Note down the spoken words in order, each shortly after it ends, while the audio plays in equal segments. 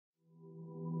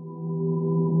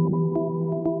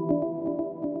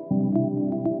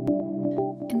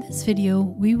this video,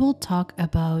 we will talk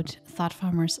about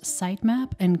ThoughtFarmer's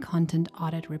sitemap and content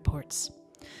audit reports.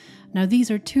 Now, these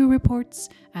are two reports.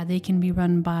 They can be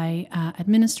run by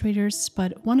administrators,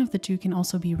 but one of the two can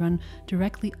also be run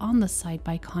directly on the site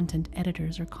by content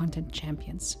editors or content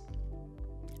champions.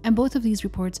 And both of these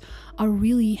reports are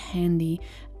really handy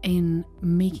in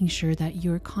making sure that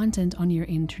your content on your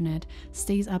internet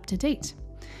stays up to date.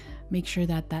 Make sure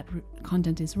that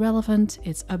content is relevant,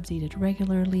 it's updated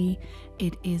regularly,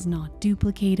 it is not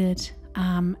duplicated.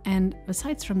 And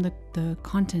besides from the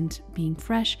content being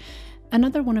fresh,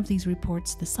 another one of these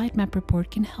reports, the sitemap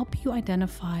report, can help you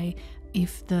identify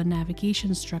if the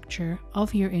navigation structure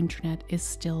of your internet is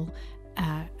still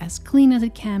as clean as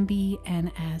it can be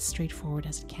and as straightforward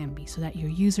as it can be, so that your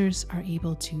users are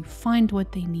able to find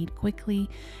what they need quickly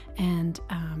and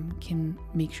can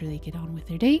make sure they get on with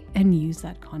their day and use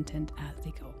that content as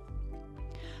they go.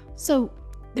 So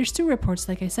there's two reports,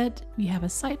 like I said. We have a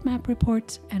sitemap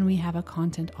report and we have a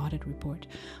content audit report.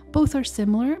 Both are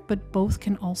similar, but both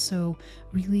can also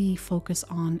really focus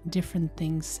on different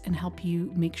things and help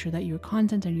you make sure that your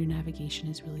content and your navigation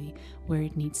is really where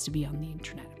it needs to be on the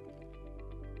internet.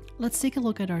 Let's take a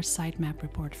look at our sitemap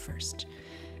report first.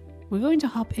 We're going to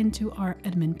hop into our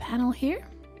admin panel here.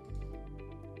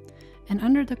 And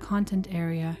under the content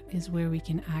area is where we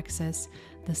can access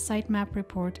the sitemap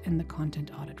report and the content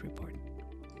audit report.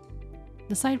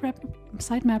 The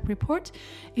sitemap report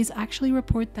is actually a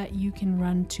report that you can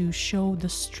run to show the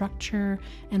structure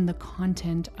and the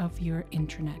content of your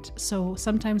internet. So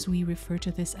sometimes we refer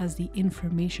to this as the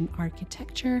information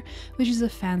architecture, which is a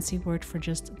fancy word for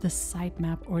just the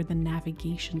sitemap or the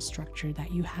navigation structure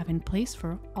that you have in place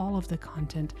for all of the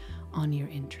content on your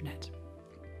internet.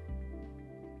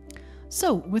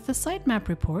 So with the sitemap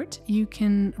report, you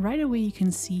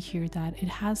can see here that it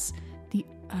has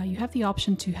you have the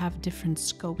option to have different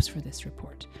scopes for this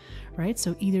report, right?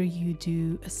 So either you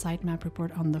do a sitemap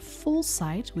report on the full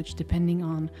site, which depending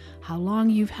on how long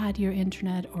you've had your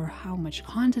internet or how much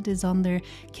content is on there,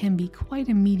 can be quite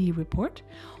a meaty report,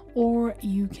 or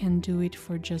you can do it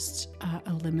for just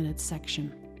a limited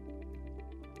section.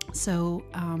 So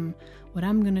what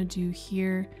I'm gonna do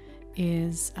here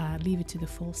is leave it to the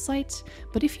full site.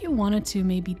 But if you wanted to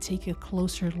maybe take a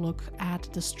closer look at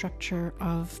the structure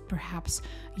of perhaps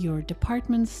your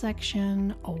department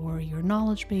section or your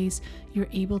knowledge base, you're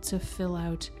able to fill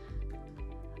out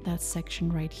that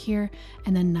section right here.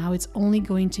 And then now it's only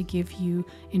going to give you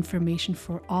information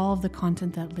for all of the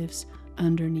content that lives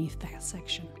underneath that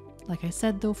section. Like I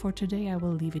said, though, for today, I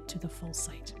will leave it to the full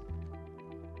site.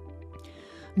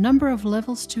 Number of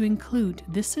levels to include.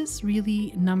 This is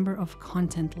really number of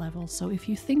content levels. So if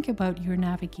you think about your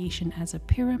navigation as a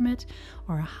pyramid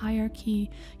or a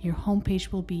hierarchy, your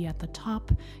homepage will be at the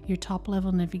top, your top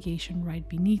level navigation right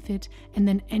beneath it, and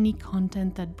then any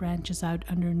content that branches out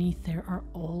underneath there are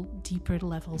all deeper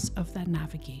levels of that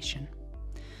navigation.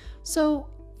 So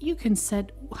you can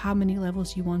set how many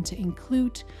levels you want to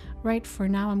include. Right, for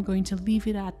now, I'm going to leave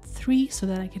it at 3 so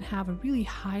that I can have a really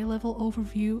high level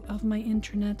overview of my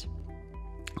internet.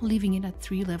 Leaving it at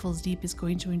 3 levels deep is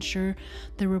going to ensure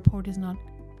the report is not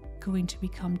going to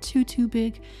become too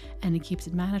big, and it keeps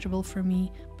it manageable for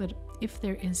me. But if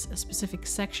there is a specific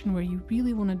section where you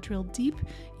really want to drill deep,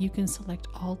 you can select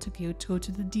all to go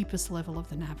to the deepest level of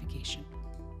the navigation.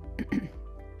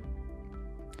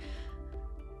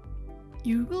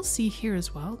 You will see here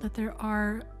as well that there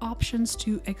are options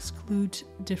to exclude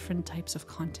different types of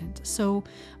content. So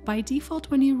by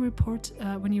default, when you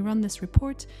run this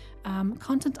report,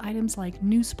 content items like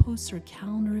news posts or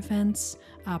calendar events,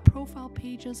 profile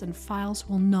pages and files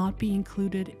will not be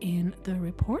included in the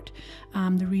report.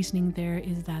 The reasoning there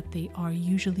is that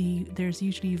there's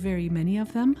usually very many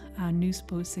of them, news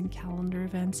posts and calendar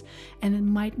events, and it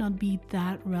might not be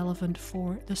that relevant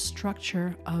for the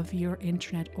structure of your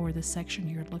internet or the section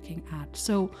you're looking at.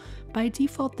 So by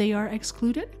default, they are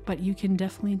excluded, but you can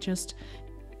definitely just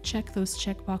check those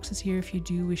checkboxes here if you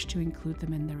do wish to include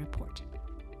them in the report.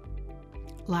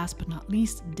 Last but not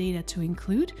least, data to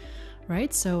include,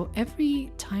 right? So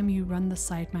every time you run the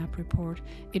sitemap report,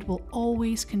 it will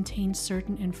always contain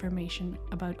certain information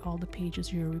about all the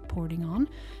pages you're reporting on,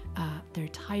 their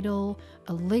title,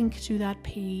 a link to that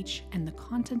page, and the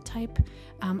content type.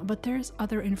 But there's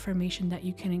other information that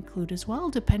you can include as well,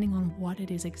 depending on what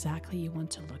it is exactly you want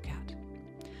to look at.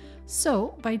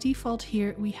 So by default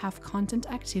here, we have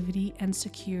content activity and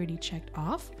security checked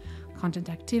off. Content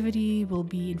activity will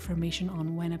be information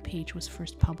on when a page was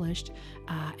first published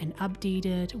and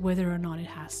updated, whether or not it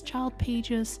has child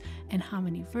pages, and how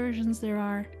many versions there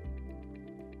are.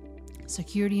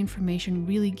 Security information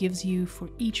really gives you for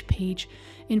each page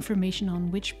information on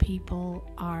which people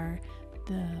are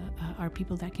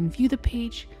people that can view the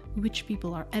page, which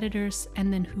people are editors,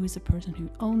 and then who is the person who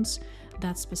owns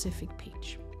that specific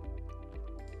page.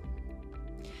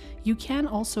 You can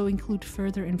also include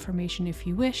further information if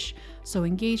you wish. So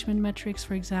engagement metrics,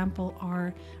 for example,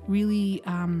 are really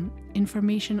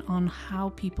information on how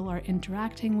people are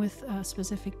interacting with a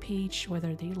specific page,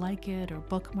 whether they like it or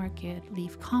bookmark it,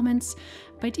 leave comments.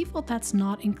 By default, that's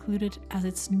not included as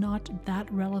it's not that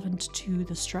relevant to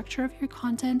the structure of your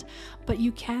content, but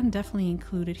you can definitely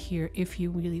include it here if you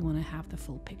really want to have the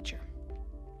full picture.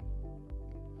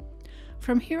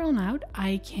 From here on out,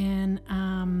 I can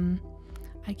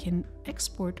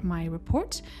export my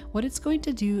report. What it's going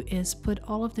to do is put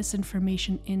all of this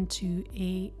information into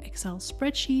a Excel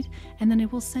spreadsheet, and then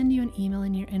it will send you an email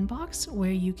in your inbox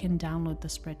where you can download the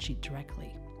spreadsheet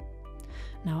directly.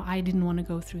 Now, I didn't want to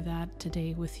go through that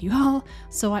today with you all,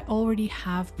 so I already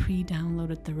have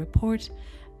pre-downloaded the report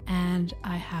and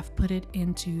I have put it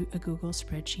into a Google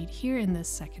spreadsheet here in this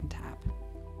second tab.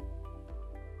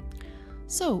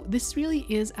 So this really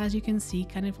is, as you can see,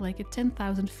 kind of like a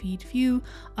 10,000 feet view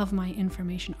of my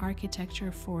information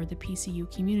architecture for the PCU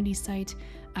community site.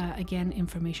 Again,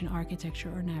 information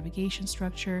architecture or navigation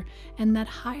structure. And that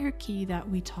hierarchy that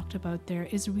we talked about there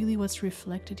is really what's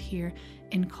reflected here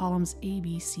in columns A,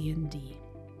 B, C, and D.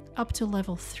 Up to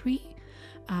level 3,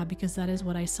 because that is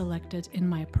what I selected in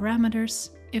my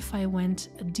parameters. If I went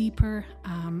deeper,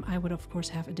 I would of course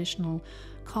have additional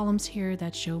columns here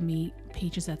that show me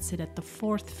pages that sit at the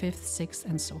 4th, 5th, 6th,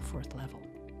 and so forth level.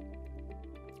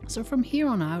 So from here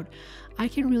on out, I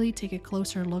can really take a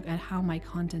closer look at how my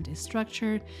content is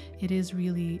structured. It is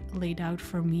really laid out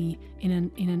for me in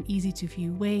an easy to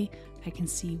view way. I can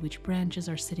see which branches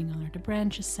are sitting under the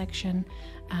branches section,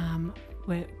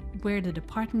 where the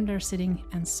department are sitting,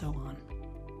 and so on.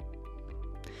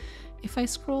 If I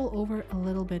scroll over a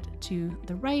little bit to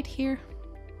the right here,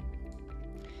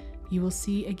 you will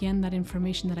see again that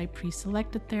information that I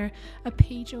pre-selected there. A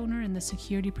page owner and the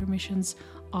security permissions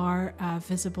are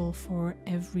visible for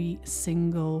every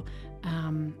single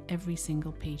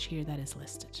page here that is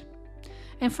listed.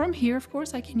 And from here, of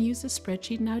course, I can use the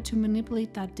spreadsheet now to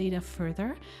manipulate that data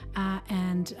further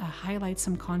and highlight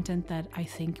some content that I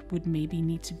think would maybe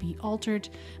need to be altered.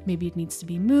 Maybe it needs to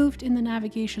be moved in the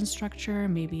navigation structure.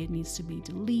 Maybe it needs to be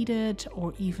deleted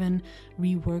or even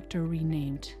reworked or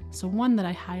renamed. So one that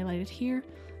I highlighted here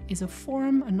is a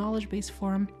forum, a knowledge-based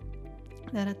forum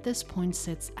that at this point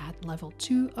sits at level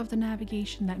 2 of the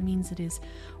navigation. That means it is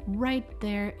right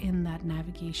there in that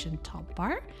navigation top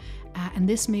bar. And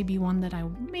this may be one that I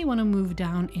may want to move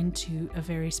down into a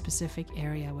very specific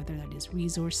area, whether that is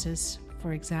resources,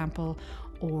 for example,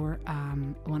 or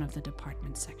one of the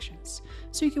department sections.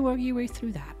 So you can work your way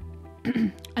through that.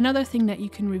 Another thing that you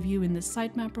can review in this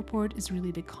sitemap report is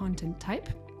really the content type.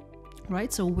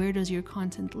 Right, so where does your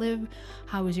content live?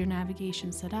 How is your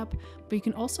navigation set up? But you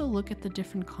can also look at the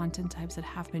different content types that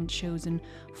have been chosen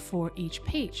for each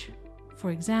page.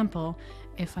 For example,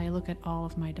 if I look at all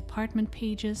of my department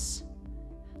pages,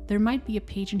 there might be a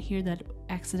page in here that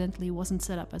accidentally wasn't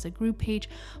set up as a group page,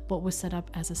 but was set up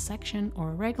as a section or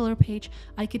a regular page.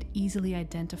 I could easily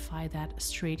identify that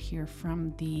straight here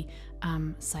from the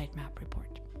sitemap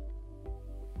report.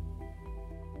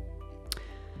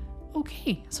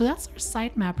 Okay, so that's our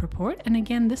sitemap report. And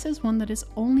again, this is one that is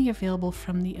only available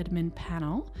from the admin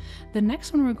panel. The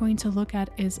next one we're going to look at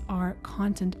is our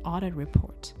content audit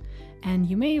report. And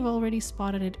you may have already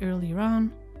spotted it earlier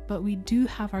on, but we do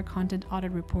have our content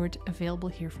audit report available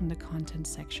here from the content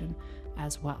section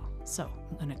as well. So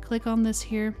I'm going to click on this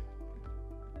here.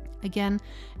 Again,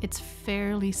 it's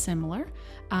fairly similar.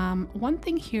 One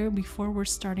thing here before we're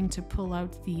starting to pull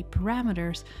out the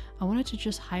parameters, I wanted to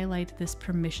just highlight this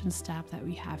permissions tab that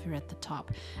we have here at the top.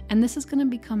 And this is going to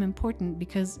become important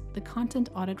because the content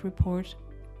audit report,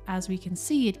 as we can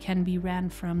see, it can be ran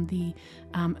from the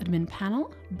admin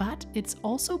panel, but it's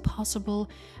also possible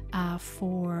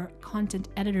for content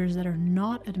editors that are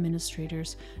not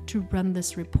administrators to run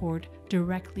this report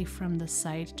directly from the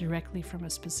site, directly from a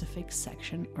specific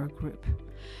section or group.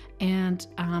 And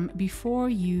before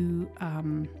you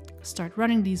start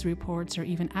running these reports, or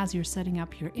even as you're setting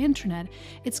up your intranet,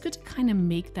 it's good to kind of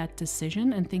make that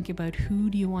decision and think about who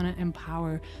do you want to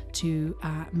empower to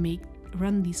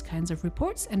run these kinds of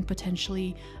reports and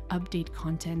potentially update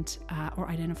content or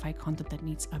identify content that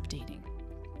needs updating.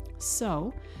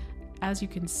 So as you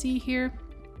can see here,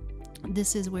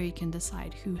 this is where you can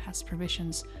decide who has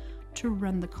permissions to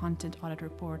run the content audit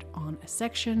report on a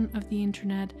section of the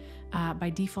intranet. By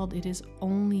default, it is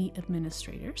only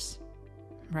administrators.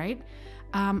 right?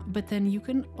 But then you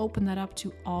can open that up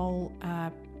to all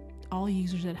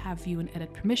users that have view and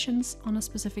edit permissions on a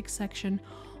specific section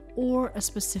or a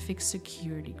specific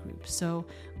security group. So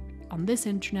on this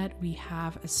intranet, we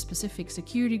have a specific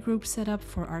security group set up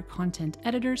for our content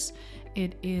editors.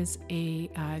 It is a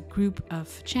group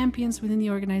of champions within the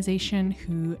organization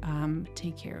who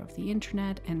take care of the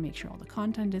intranet and make sure all the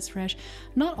content is fresh.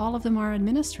 Not all of them are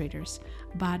administrators,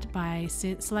 but by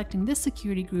selecting this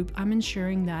security group, I'm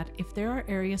ensuring that if there are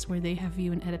areas where they have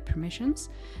view and edit permissions,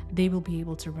 they will be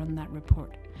able to run that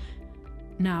report.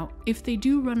 Now, if they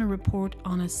do run a report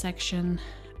on a section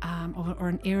or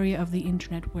an area of the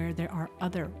internet where there are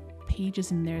other pages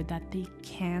in there that they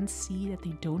can see that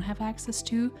they don't have access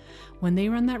to, when they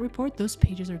run that report, those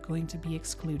pages are going to be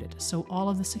excluded. So all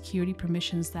of the security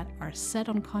permissions that are set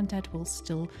on content will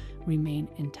still remain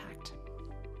intact.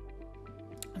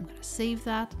 I'm going to save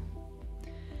that.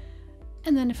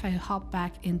 And then if I hop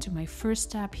back into my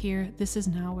first tab here, this is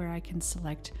now where I can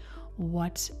select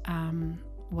what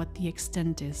the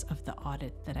extent is of the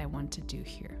audit that I want to do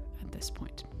here at this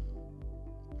point.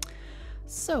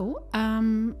 So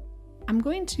I'm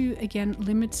going to again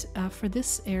limit for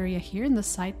this area here in the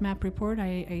sitemap report.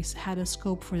 I had a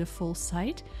scope for the full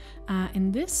site.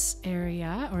 In this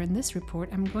area or in this report,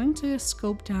 I'm going to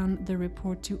scope down the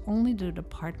report to only the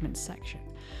department section,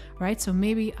 right? So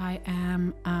maybe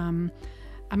I'm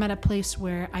at a place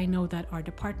where I know that our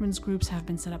departments groups have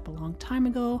been set up a long time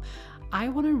ago. I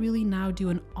want to really now do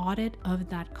an audit of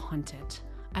that content.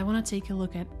 I want to take a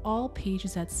look at all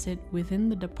pages that sit within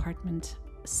the department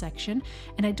section.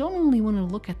 And I don't only want to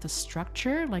look at the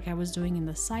structure like I was doing in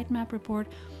the sitemap report.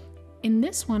 In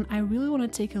this one, I really want to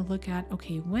take a look at,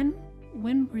 okay, when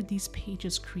were these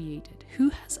pages created? Who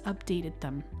has updated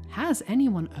them? Has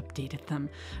anyone updated them,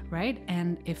 right?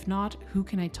 And if not, who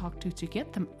can I talk to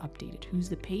get them updated? Who's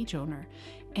the page owner?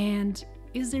 And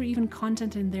is there even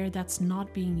content in there that's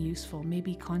not being useful?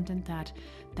 Maybe content that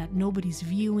nobody's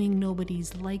viewing,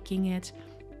 nobody's liking it.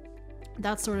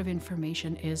 That sort of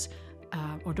information is,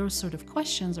 or those sort of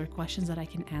questions are questions that I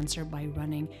can answer by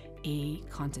running a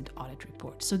content audit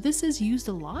report. So this is used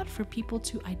a lot for people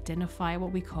to identify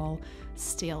what we call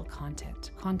stale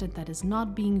content. Content that is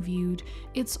not being viewed,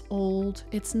 it's old,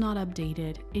 it's not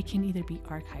updated, it can either be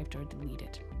archived or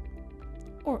deleted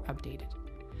or updated.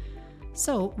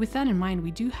 So with that in mind,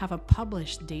 we do have a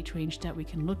published date range that we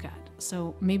can look at.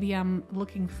 So maybe I'm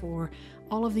looking for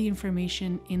all of the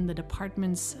information in the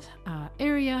department's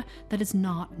area that is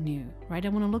not new, right? I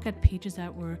want to look at pages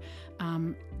that were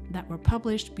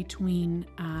published between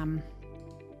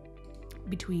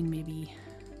maybe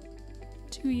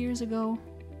 2 years ago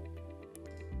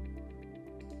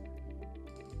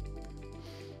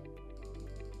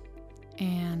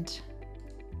and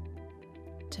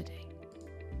today.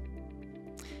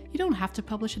 You don't have to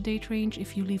publish a date range.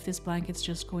 If you leave this blank, it's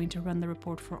just going to run the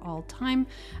report for all time.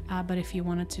 But if you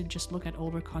wanted to just look at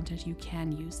older content, you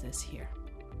can use this here.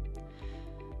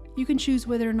 You can choose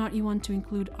whether or not you want to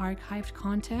include archived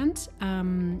content.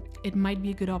 It might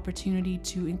be a good opportunity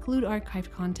to include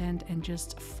archived content and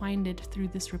just find it through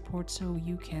this report so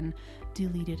you can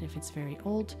delete it if it's very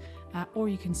old, or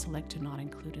you can select to not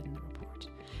include it in the report.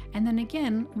 And then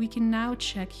again, we can now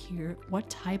check here what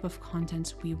type of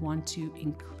contents we want to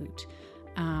include.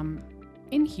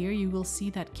 In here, you will see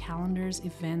that calendars,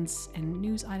 events, and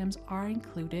news items are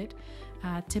included.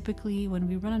 Typically, when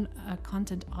we run a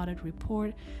content audit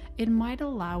report, it might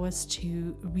allow us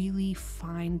to really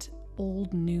find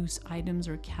old news items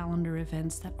or calendar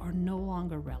events that are no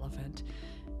longer relevant.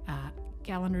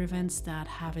 Calendar events that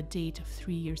have a date of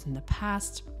 3 years in the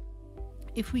past.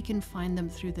 If we can find them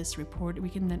through this report, we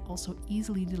can then also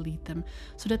easily delete them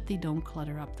so that they don't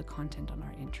clutter up the content on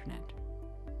our intranet.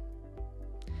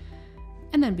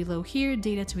 And then below here,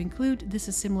 data to include. This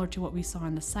is similar to what we saw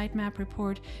in the sitemap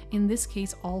report. In this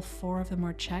case, all 4 of them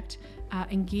are checked.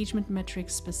 Engagement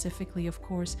metrics specifically, of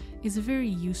course, is very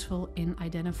useful in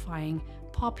identifying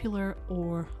popular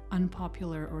or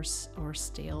unpopular or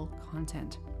stale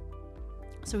content.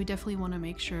 So we definitely want to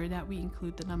make sure that we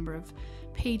include the number of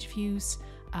page views,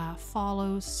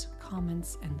 follows,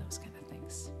 comments, and those kind of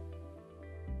things.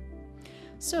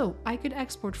 So I could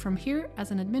export from here as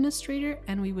an administrator,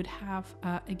 and we would have,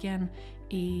 again,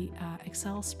 a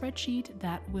Excel spreadsheet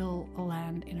that will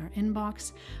land in our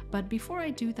inbox. But before I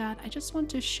do that, I just want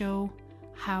to show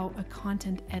how a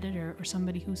content editor or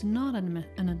somebody who's not an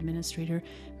administrator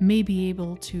may be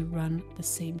able to run the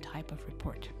same type of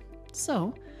report.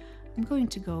 So I'm going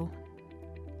to go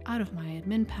out of my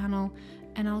admin panel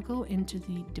and I'll go into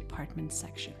the department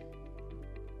section.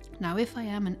 Now, if I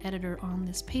am an editor on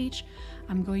this page,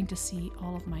 I'm going to see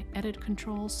all of my edit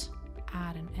controls,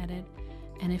 add and edit.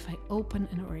 And if I open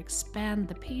or expand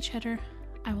the page header,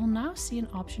 I will now see an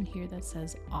option here that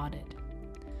says audit.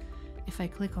 If I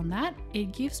click on that,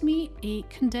 it gives me a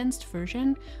condensed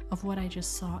version of what I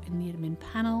just saw in the admin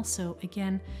panel. So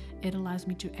again, it allows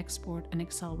me to export an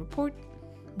Excel report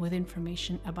with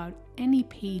information about any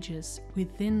pages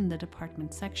within the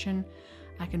department section.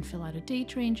 I can fill out a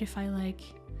date range if I like.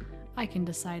 I can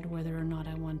decide whether or not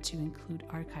I want to include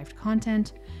archived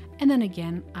content. And then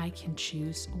again, I can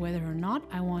choose whether or not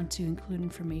I want to include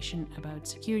information about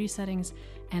security settings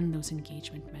and those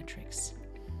engagement metrics.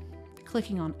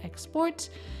 Clicking on export,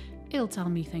 it'll tell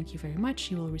me thank you very much,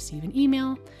 you will receive an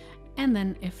email. And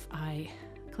then if I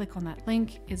click on that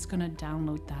link, it's going to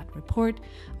download that report.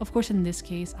 Of course, in this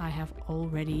case, I have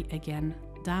already again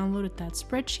downloaded that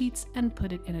spreadsheet and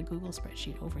put it in a Google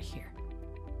spreadsheet over here.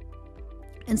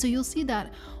 And so you'll see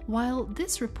that while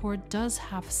this report does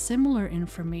have similar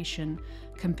information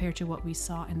compared to what we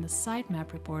saw in the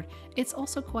sitemap report, it's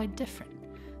also quite different.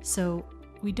 So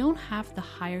we don't have the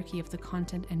hierarchy of the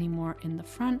content anymore in the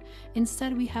front.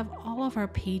 Instead, we have all of our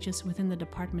pages within the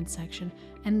department section,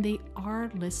 and they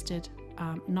are listed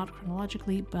not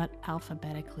chronologically, but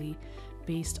alphabetically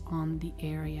based on the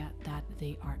area that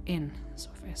they are in. So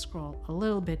if I scroll a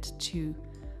little bit to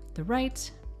the right,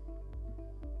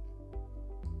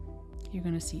 you're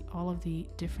going to see all of the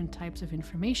different types of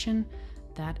information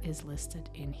that is listed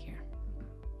in here.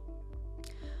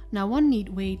 Now, one neat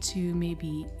way to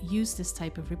maybe use this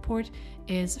type of report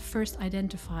is first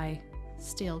identify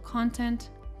stale content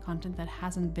that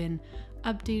hasn't been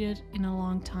updated in a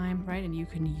long time, right? And you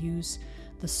can use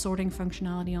the sorting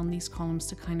functionality on these columns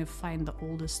to kind of find the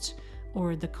oldest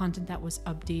or the content that was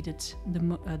updated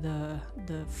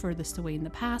the furthest away in the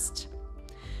past.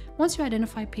 Once you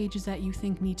identify pages that you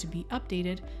think need to be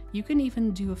updated, you can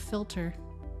even do a filter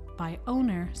by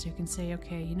owner. So you can say,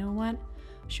 okay, you know what?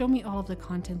 Show me all of the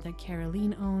content that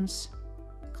Caroline owns.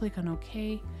 Click on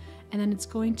OK. And then it's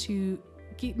going to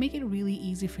make it really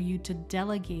easy for you to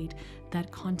delegate that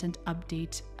content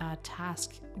update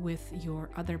task with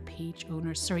your other page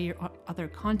owners, your other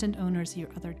content owners, your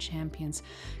other champions.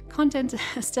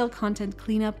 Still content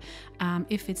cleanup,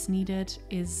 if it's needed,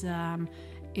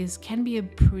 can be a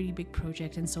pretty big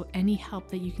project, and so any help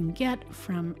that you can get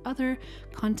from other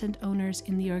content owners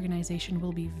in the organization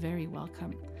will be very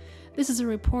welcome. This is a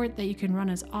report that you can run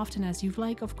as often as you'd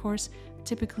like, of course.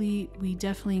 Typically, we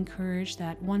definitely encourage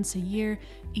that once a year,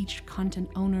 each content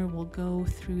owner will go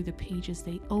through the pages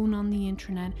they own on the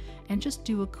intranet and just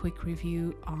do a quick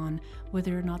review on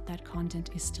whether or not that content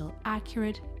is still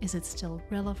accurate, is it still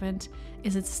relevant,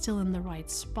 is it still in the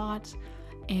right spot,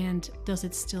 and does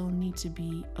it still need to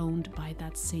be owned by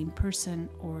that same person,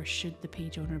 or should the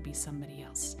page owner be somebody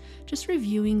else? Just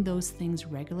reviewing those things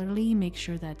regularly, make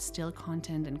sure that stale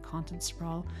content and content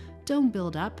sprawl don't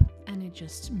build up, and it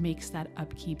just makes that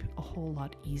upkeep a whole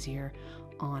lot easier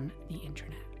on the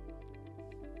intranet.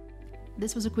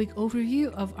 This was a quick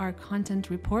overview of our content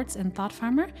reports and Thought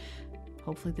Farmer.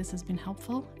 Hopefully this has been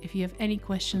helpful. If you have any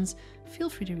questions,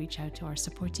 feel free to reach out to our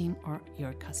support team or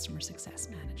your customer success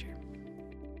manager.